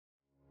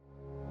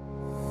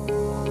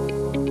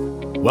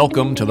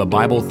Welcome to the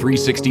Bible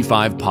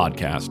 365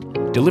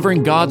 podcast,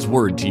 delivering God's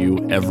Word to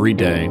you every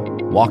day,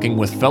 walking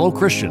with fellow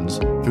Christians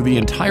through the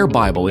entire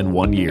Bible in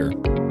 1 year.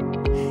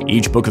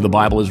 Each book of the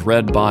Bible is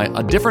read by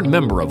a different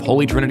member of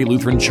Holy Trinity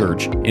Lutheran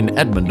Church in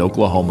Edmond,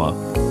 Oklahoma,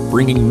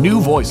 bringing new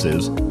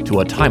voices to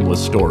a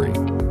timeless story.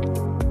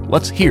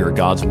 Let's hear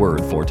God's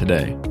Word for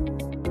today.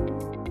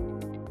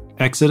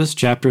 Exodus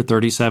chapter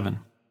 37.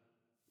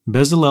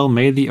 Bezalel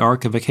made the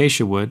ark of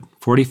acacia wood,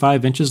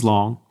 45 inches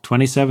long,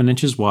 27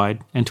 inches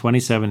wide, and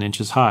 27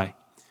 inches high.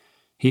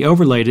 He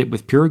overlaid it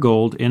with pure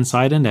gold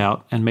inside and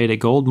out, and made a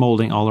gold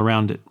molding all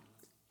around it.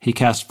 He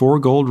cast 4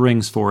 gold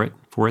rings for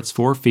its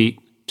 4 feet,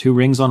 2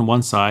 rings on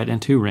one side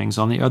and 2 rings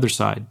on the other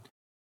side.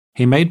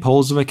 He made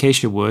poles of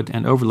acacia wood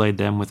and overlaid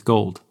them with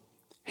gold.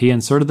 He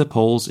inserted the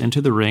poles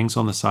into the rings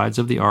on the sides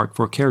of the ark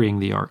for carrying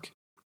the ark.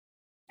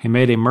 He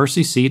made a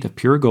mercy seat of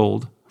pure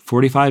gold,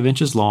 45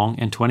 inches long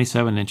and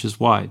 27 inches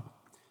wide.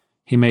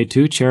 He made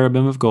 2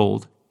 cherubim of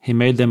gold. He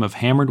made them of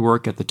hammered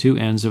work at the 2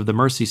 ends of the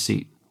mercy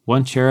seat,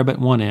 1 cherub at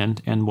one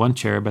end and 1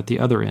 cherub at the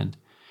other end.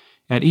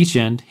 At each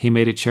end he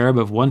made a cherub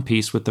of one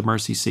piece with the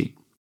mercy seat.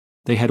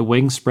 They had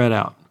wings spread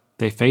out.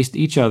 They faced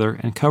each other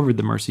and covered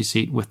the mercy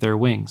seat with their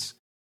wings.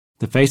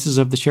 The faces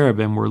of the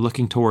cherubim were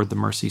looking toward the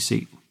mercy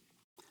seat.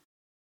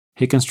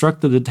 He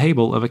constructed the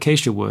table of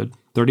acacia wood,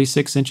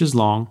 36 inches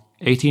long,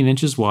 18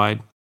 inches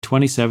wide,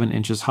 27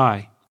 inches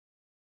high.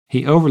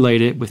 He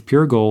overlaid it with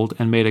pure gold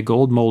and made a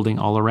gold molding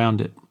all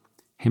around it.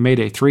 He made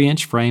a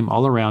 3-inch frame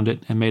all around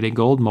it and made a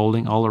gold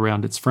molding all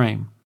around its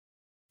frame.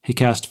 He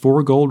cast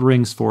 4 gold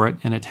rings for it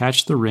and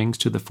attached the rings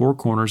to the 4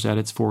 corners at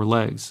its 4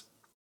 legs.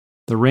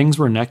 The rings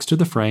were next to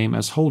the frame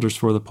as holders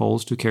for the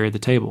poles to carry the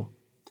table.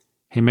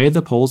 He made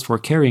the poles for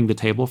carrying the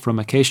table from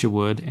acacia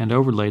wood and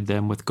overlaid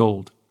them with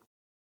gold.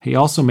 He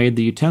also made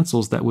the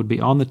utensils that would be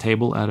on the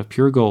table out of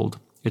pure gold,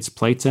 its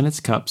plates and its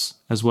cups,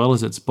 as well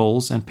as its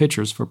bowls and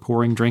pitchers for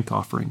pouring drink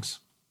offerings.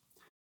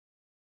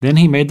 Then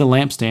he made the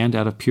lampstand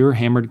out of pure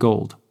hammered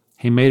gold.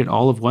 He made it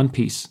all of one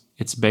piece,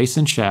 its base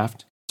and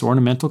shaft, its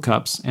ornamental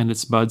cups, and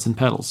its buds and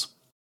petals.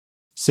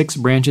 6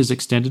 branches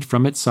extended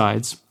from its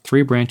sides,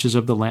 3 branches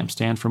of the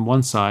lampstand from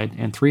one side,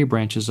 and 3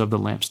 branches of the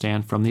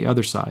lampstand from the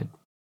other side.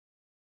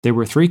 There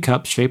were 3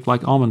 cups shaped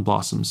like almond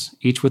blossoms,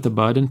 each with a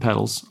bud and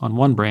petals, on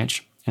one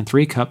branch, and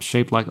 3 cups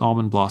shaped like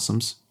almond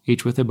blossoms,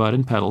 each with a bud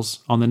and petals,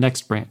 on the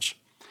next branch.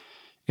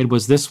 It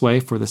was this way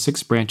for the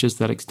 6 branches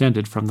that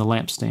extended from the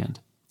lampstand.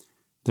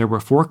 There were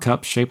 4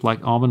 cups shaped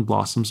like almond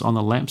blossoms on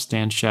the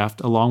lampstand shaft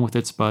along with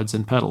its buds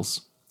and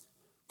petals.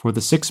 For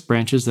the 6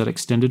 branches that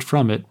extended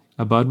from it,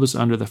 a bud was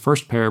under the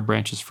first pair of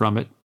branches from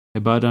it,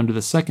 a bud under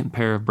the second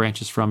pair of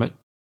branches from it,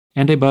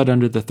 and a bud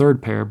under the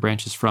third pair of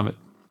branches from it.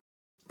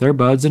 Their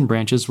buds and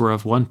branches were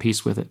of one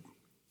piece with it.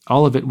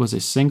 All of it was a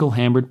single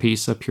hammered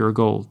piece of pure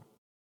gold.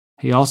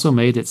 He also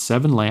made its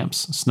 7 lamps,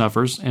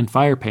 snuffers, and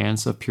fire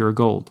pans of pure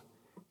gold.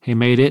 He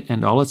made it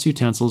and all its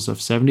utensils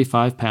of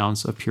 75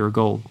 pounds of pure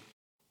gold.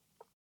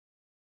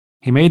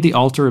 He made the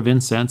altar of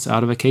incense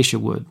out of acacia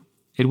wood.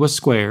 It was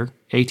square,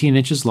 18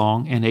 inches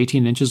long and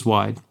 18 inches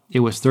wide. It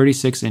was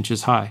 36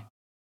 inches high.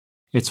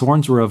 Its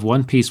horns were of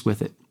one piece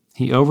with it.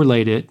 He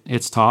overlaid it,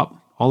 its top,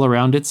 all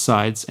around its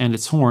sides, and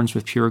its horns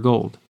with pure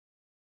gold.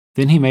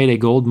 Then he made a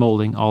gold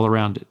molding all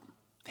around it.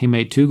 He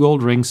made 2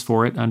 gold rings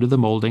for it under the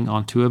molding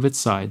on 2 of its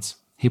sides.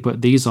 He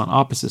put these on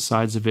opposite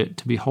sides of it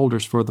to be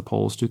holders for the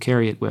poles to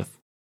carry it with.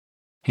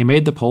 He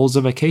made the poles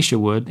of acacia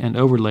wood and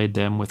overlaid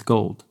them with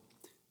gold.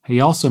 He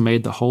also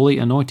made the holy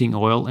anointing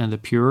oil and the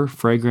pure,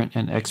 fragrant,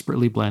 and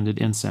expertly blended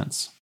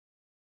incense.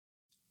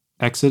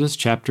 Exodus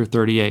chapter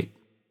 38.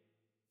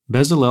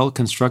 Bezalel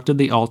constructed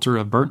the altar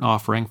of burnt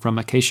offering from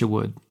acacia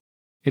wood.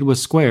 It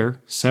was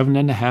square,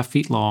 7.5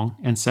 feet long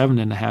and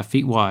 7.5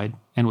 feet wide,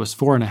 and was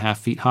 4.5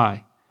 feet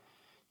high.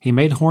 He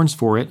made horns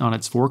for it on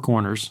its 4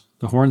 corners.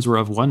 The horns were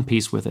of one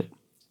piece with it.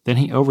 Then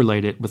he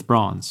overlaid it with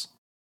bronze.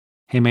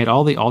 He made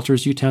all the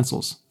altar's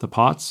utensils, the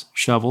pots,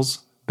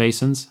 shovels,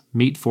 basins,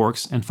 meat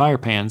forks, and fire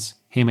pans.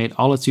 He made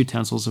all its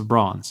utensils of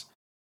bronze.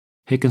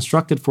 He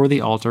constructed for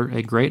the altar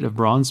a grate of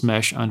bronze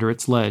mesh under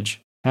its ledge,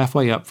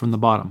 halfway up from the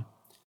bottom.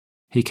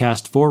 He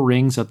cast 4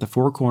 rings at the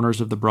 4 corners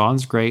of the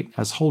bronze grate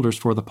as holders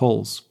for the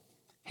poles.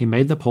 He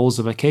made the poles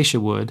of acacia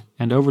wood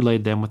and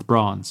overlaid them with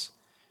bronze.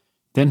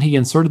 Then he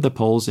inserted the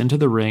poles into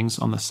the rings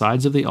on the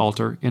sides of the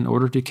altar in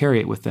order to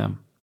carry it with them.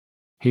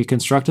 He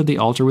constructed the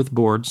altar with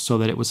boards so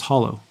that it was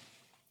hollow.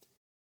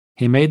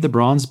 He made the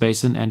bronze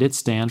basin and its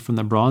stand from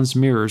the bronze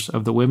mirrors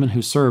of the women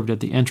who served at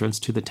the entrance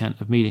to the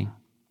tent of meeting.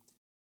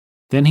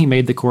 Then he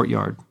made the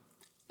courtyard.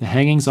 The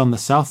hangings on the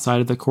south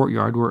side of the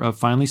courtyard were of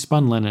finely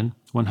spun linen,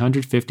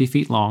 150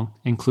 feet long,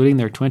 including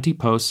their 20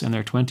 posts and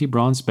their 20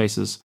 bronze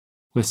bases,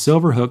 with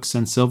silver hooks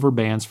and silver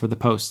bands for the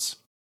posts.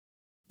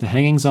 The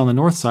hangings on the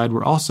north side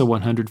were also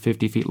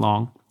 150 feet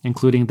long,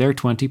 including their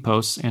 20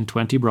 posts and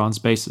 20 bronze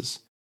bases.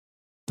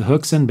 The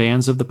hooks and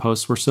bands of the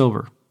posts were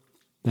silver.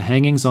 The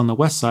hangings on the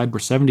west side were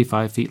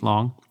 75 feet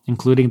long,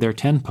 including their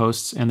 10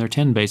 posts and their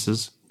 10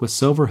 bases, with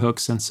silver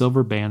hooks and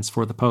silver bands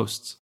for the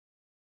posts.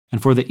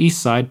 And for the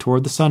east side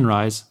toward the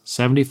sunrise,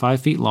 75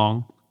 feet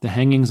long, The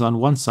hangings on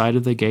one side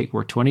of the gate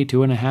were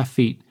 22.5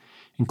 feet,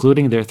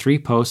 including their 3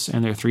 posts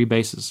and their 3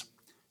 bases.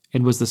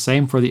 It was the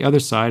same for the other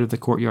side of the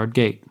courtyard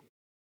gate.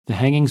 The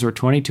hangings were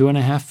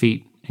 22.5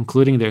 feet,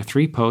 including their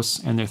 3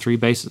 posts and their 3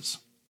 bases.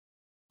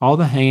 All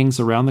the hangings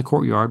around the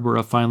courtyard were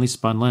of finely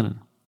spun linen.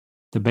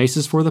 The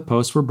bases for the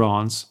posts were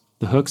bronze,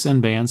 the hooks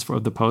and bands for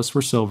the posts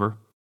were silver,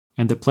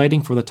 and the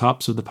plating for the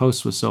tops of the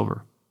posts was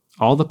silver.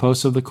 All the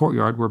posts of the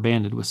courtyard were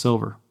banded with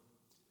silver.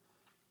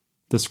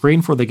 The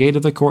screen for the gate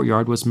of the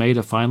courtyard was made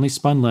of finely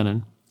spun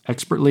linen,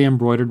 expertly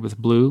embroidered with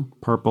blue,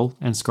 purple,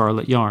 and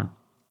scarlet yarn.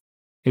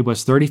 It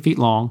was 30 feet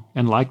long,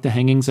 and like the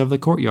hangings of the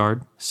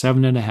courtyard,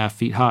 7.5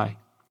 feet high.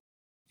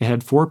 It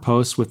had 4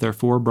 posts with their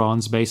 4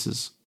 bronze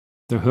bases.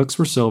 Their hooks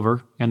were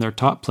silver, and their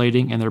top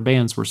plating and their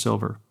bands were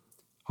silver.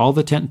 All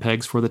the tent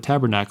pegs for the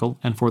tabernacle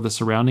and for the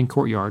surrounding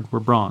courtyard were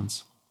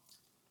bronze.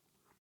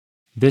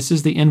 This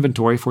is the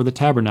inventory for the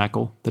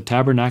tabernacle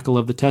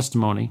of the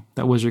testimony,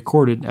 that was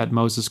recorded at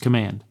Moses'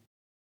 command.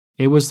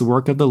 It was the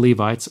work of the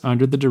Levites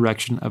under the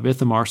direction of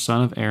Ithamar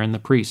son of Aaron the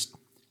priest.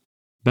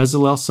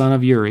 Bezalel son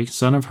of Uri,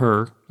 son of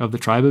Hur, of the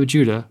tribe of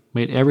Judah,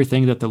 made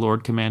everything that the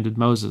Lord commanded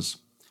Moses.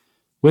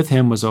 With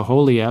him was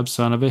Oholiab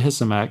son of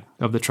Ahisamach,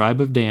 of the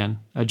tribe of Dan,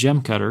 a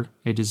gem cutter,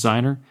 a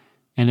designer,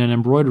 and an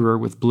embroiderer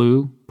with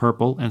blue,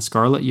 purple, and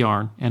scarlet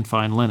yarn and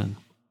fine linen.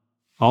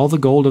 All the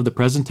gold of the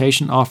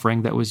presentation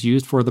offering that was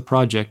used for the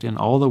project and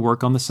all the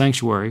work on the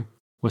sanctuary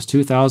was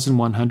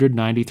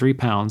 2,193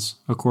 pounds,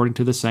 according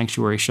to the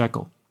sanctuary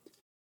shekel.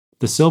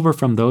 The silver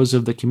from those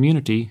of the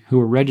community who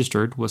were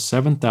registered was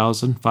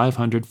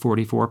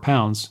 7,544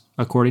 pounds,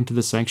 according to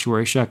the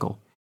sanctuary shekel.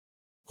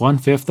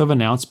 1/5 of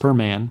an ounce per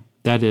man,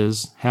 that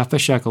is, half a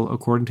shekel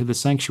according to the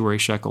sanctuary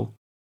shekel,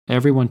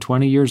 everyone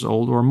 20 years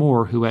old or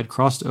more who had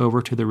crossed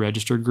over to the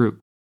registered group.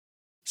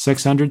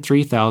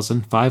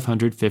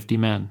 603,550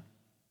 men.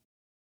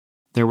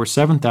 There were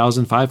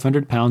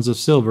 7,500 pounds of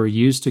silver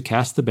used to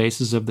cast the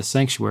bases of the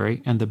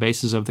sanctuary and the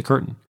bases of the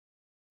curtain.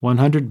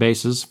 100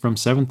 bases from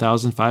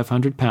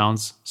 7,500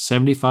 pounds,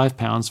 75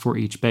 pounds for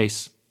each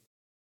base.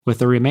 With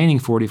the remaining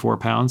 44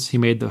 pounds, he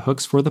made the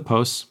hooks for the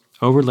posts,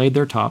 overlaid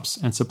their tops,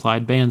 and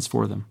supplied bands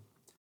for them.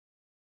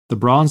 The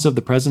bronze of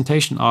the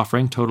presentation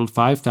offering totaled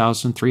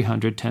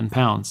 5,310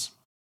 pounds.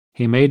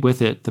 He made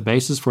with it the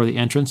bases for the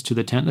entrance to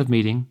the tent of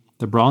meeting,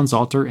 the bronze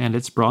altar and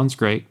its bronze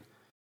grate,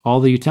 all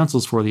the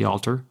utensils for the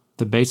altar,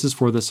 the bases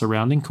for the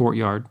surrounding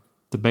courtyard,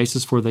 the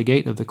bases for the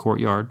gate of the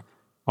courtyard,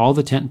 all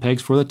the tent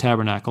pegs for the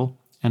tabernacle,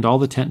 and all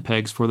the tent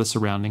pegs for the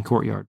surrounding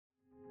courtyard.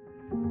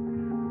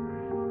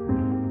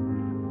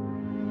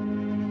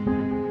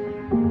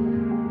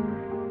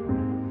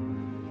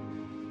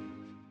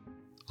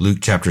 Luke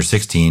chapter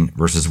 16,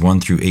 verses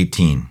 1 through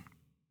 18.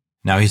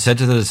 Now he said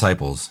to the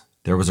disciples,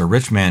 "There was a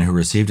rich man who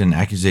received an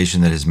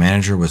accusation that his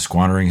manager was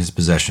squandering his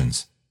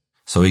possessions.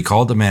 So he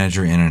called the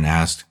manager in and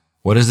asked,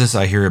 'What is this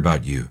I hear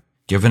about you?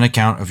 Give an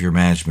account of your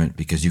management,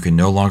 because you can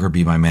no longer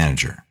be my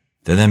manager.'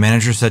 Then the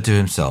manager said to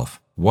himself,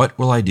 'What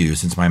will I do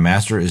since my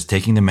master is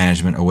taking the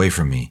management away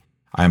from me?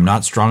 I am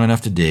not strong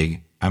enough to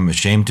dig. I'm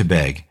ashamed to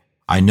beg.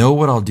 I know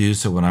what I'll do,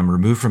 so when I'm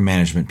removed from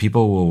management,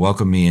 people will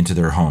welcome me into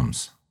their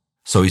homes.'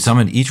 So he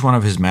summoned each one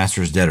of his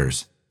master's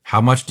debtors. 'How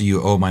much do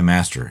you owe my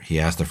master?' he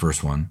asked the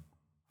first one.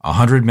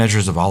 100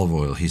 measures of olive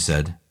oil,' he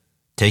said.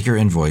 'Take your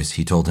invoice,'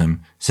 he told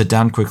him. 'Sit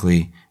down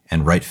quickly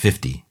and write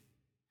 50.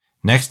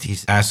 Next he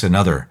asked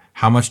another,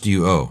 'How much do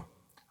you owe?'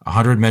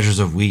 100 measures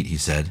of wheat,' he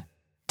said.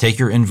 'Take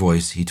your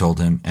invoice,' he told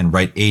him, and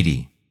write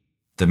 80.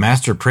 The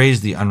master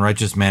praised the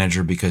unrighteous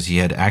manager because he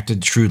had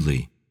acted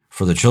shrewdly,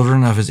 for the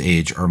children of his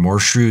age are more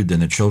shrewd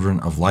than the children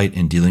of light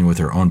in dealing with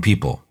their own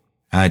people.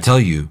 And I tell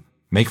you,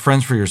 make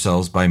friends for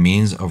yourselves by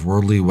means of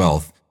worldly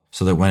wealth,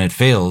 so that when it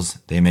fails,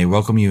 they may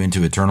welcome you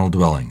into eternal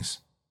dwellings.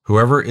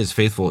 Whoever is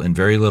faithful in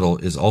very little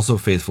is also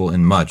faithful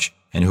in much,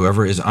 and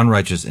whoever is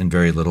unrighteous in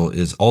very little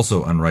is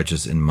also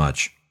unrighteous in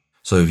much.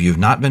 So if you have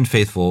not been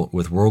faithful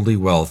with worldly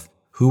wealth,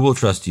 who will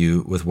trust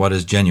you with what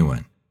is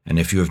genuine? And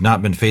if you have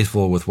not been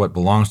faithful with what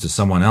belongs to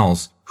someone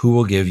else, who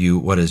will give you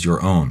what is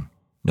your own?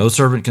 No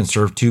servant can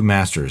serve 2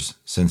 masters,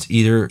 since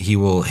either he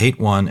will hate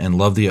one and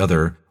love the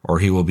other, or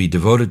he will be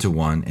devoted to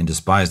one and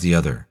despise the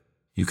other.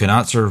 You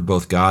cannot serve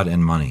both God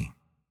and money."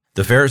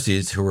 The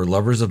Pharisees, who were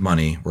lovers of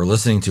money, were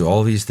listening to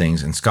all these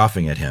things and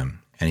scoffing at him.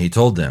 And he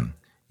told them,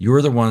 "You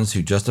are the ones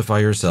who justify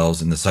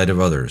yourselves in the sight of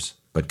others,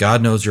 but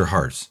God knows your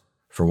hearts.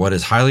 For what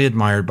is highly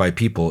admired by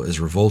people is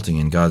revolting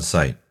in God's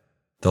sight.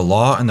 The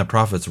law and the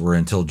prophets were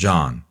until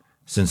John.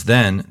 Since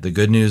then, the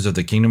good news of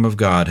the kingdom of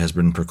God has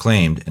been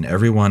proclaimed, and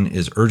everyone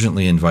is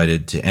urgently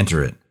invited to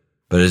enter it.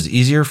 But it is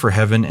easier for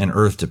heaven and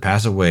earth to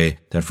pass away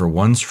than for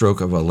one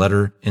stroke of a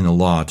letter in the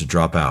law to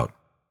drop out.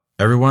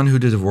 Everyone who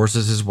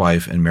divorces his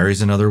wife and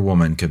marries another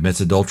woman commits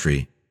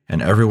adultery,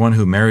 and everyone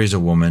who marries a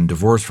woman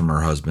divorced from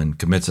her husband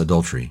commits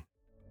adultery."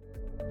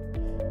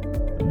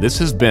 This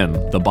has been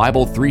the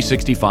Bible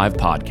 365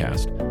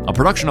 podcast, a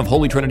production of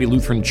Holy Trinity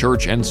Lutheran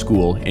Church and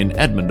School in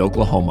Edmond,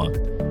 Oklahoma,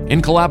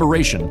 in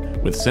collaboration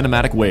with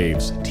Cinematic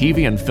Waves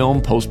TV and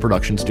Film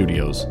Post-Production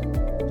Studios.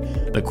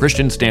 The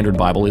Christian Standard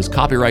Bible is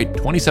copyright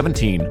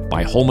 2017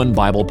 by Holman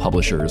Bible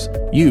Publishers,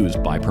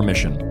 used by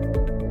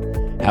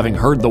permission. Having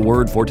heard the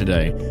word for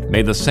today,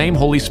 may the same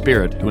Holy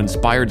Spirit who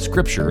inspired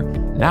Scripture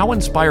now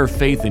inspire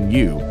faith in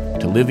you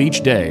to live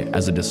each day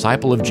as a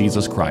disciple of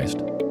Jesus Christ.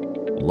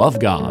 Love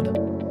God,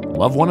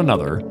 love one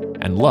another,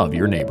 and love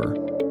your neighbor.